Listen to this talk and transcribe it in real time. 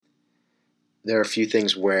there are a few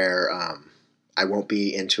things where I won't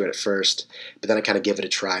be into it at first, but then I kind of give it a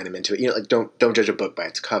try and I'm into it. Like don't judge a book by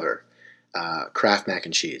its cover. Kraft mac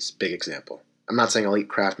and cheese, big example. I'm not saying I'll eat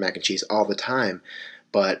Kraft mac and cheese all the time,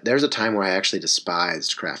 but there's a time where I actually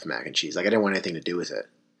despised Kraft mac and cheese. Like I didn't want anything to do with it.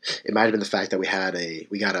 It might have been the fact that we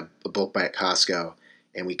got a bulk buy at Costco,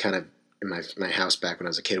 and we kind of in my house back when I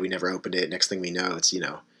was a kid, we never opened it. Next thing we know, it's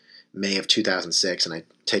May of 2006, and I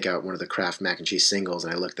take out one of the Kraft mac and cheese singles,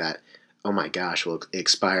 and I looked at, oh my gosh, well it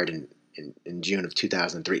expired in June of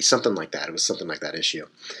 2003, something like that. It was something like that issue.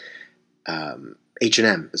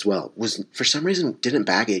 H&M as well was for some reason didn't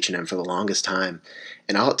back H&M for the longest time,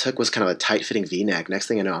 and all it took was kind of a tight-fitting V-neck. Next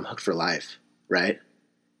thing I know, I'm hooked for life, right?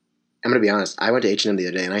 I'm going to be honest. I went to H&M the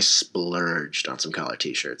other day and I splurged on some collar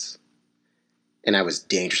t-shirts, and I was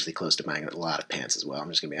dangerously close to buying a lot of pants as well. I'm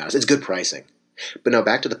just going to be honest. It's good pricing, but no.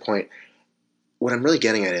 Back to the point. What I'm really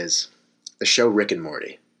getting at is the show Rick and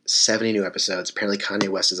Morty. 70 new episodes. Apparently, Kanye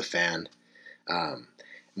West is a fan.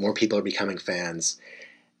 More people are becoming fans,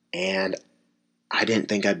 and I didn't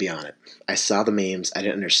think I'd be on it. I saw the memes. I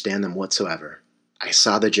didn't understand them whatsoever. I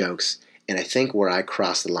saw the jokes, and I think where I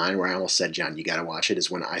crossed the line, where I almost said, John, you got to watch it,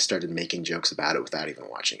 is when I started making jokes about it without even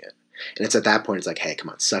watching it. And it's at that point, it's like, hey, come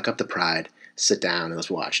on, suck up the pride, sit down, and let's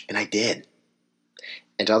watch. And I did.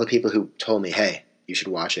 And to all the people who told me, hey, you should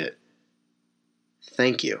watch it,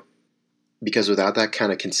 thank you. Because without that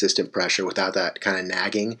kind of consistent pressure, without that kind of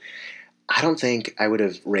nagging, I don't think I would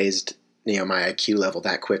have raised my IQ level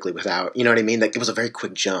that quickly without, you know what I mean? Like, it was a very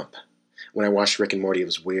quick jump. When I watched Rick and Morty, it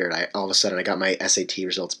was weird. All of a sudden, I got my SAT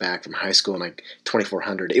results back from high school in like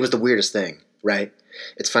 2400. It was the weirdest thing, right?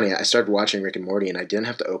 It's funny. I started watching Rick and Morty, and I didn't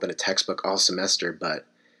have to open a textbook all semester, but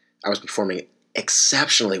I was performing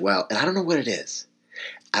exceptionally well. And I don't know what it is.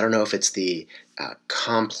 I don't know if it's the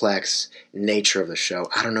complex nature of the show.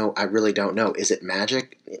 I don't know. I really don't know. Is it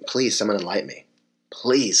magic? Please, someone enlighten me.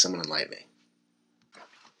 Please, someone enlighten me.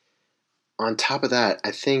 On top of that, I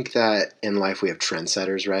think that in life we have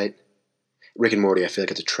trendsetters, right? Rick and Morty, I feel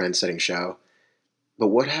like it's a trend-setting show. But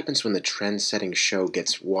what happens when the trend-setting show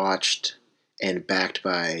gets watched and backed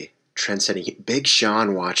by trend-setting? Big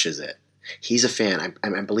Sean watches it. He's a fan.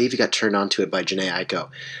 I believe he got turned on to it by Janae Aiko.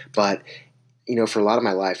 But for a lot of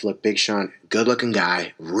my life, look, Big Sean, good-looking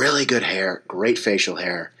guy, really good hair, great facial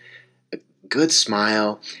hair, a good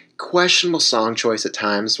smile, questionable song choice at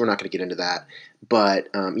times. We're not going to get into that, but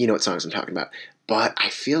you know what songs I'm talking about. But I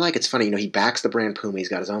feel like it's funny. He backs the brand Puma. He's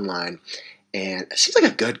got his own line, and seems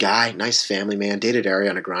like a good guy, nice family man. Dated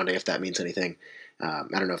Ariana Grande, if that means anything. I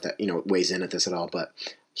don't know if that weighs in at this at all, but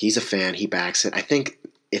he's a fan. He backs it. I think,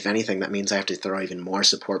 if anything, that means I have to throw even more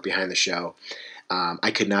support behind the show.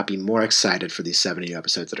 I could not be more excited for these 70 new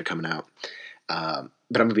episodes that are coming out. But I'm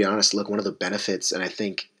going to be honest, look, one of the benefits, and I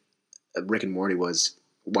think Rick and Morty was,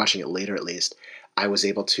 watching it later at least, I was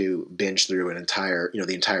able to binge through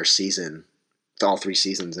the entire season, all 3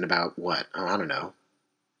 seasons in about, I don't know,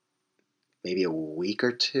 maybe a week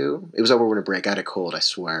or two? It was over winter break. I had a cold, I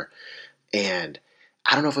swear. And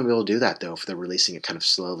I don't know if I'm able to do that, though, if they're releasing it kind of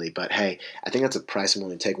slowly. But, hey, I think that's a price I'm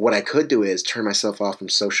willing to take. What I could do is turn myself off from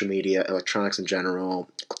social media, electronics in general,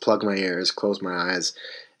 plug my ears, close my eyes.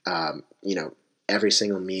 Every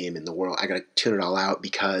single meme in the world, I got to tune it all out,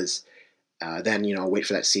 because then, I'll wait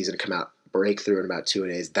for that season to come out, breakthrough in about 2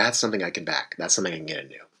 days. That's something I can back. That's something I can get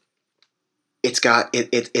into. It's got,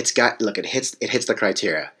 look, it hits the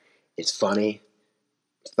criteria. It's funny,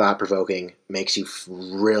 thought-provoking, makes you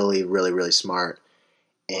really, really, really smart,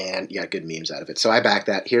 and you got good memes out of it. So I back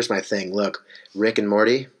that. Here's my thing. Look, Rick and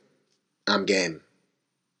Morty, I'm game.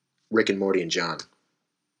 Rick and Morty and John.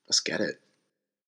 Let's get it.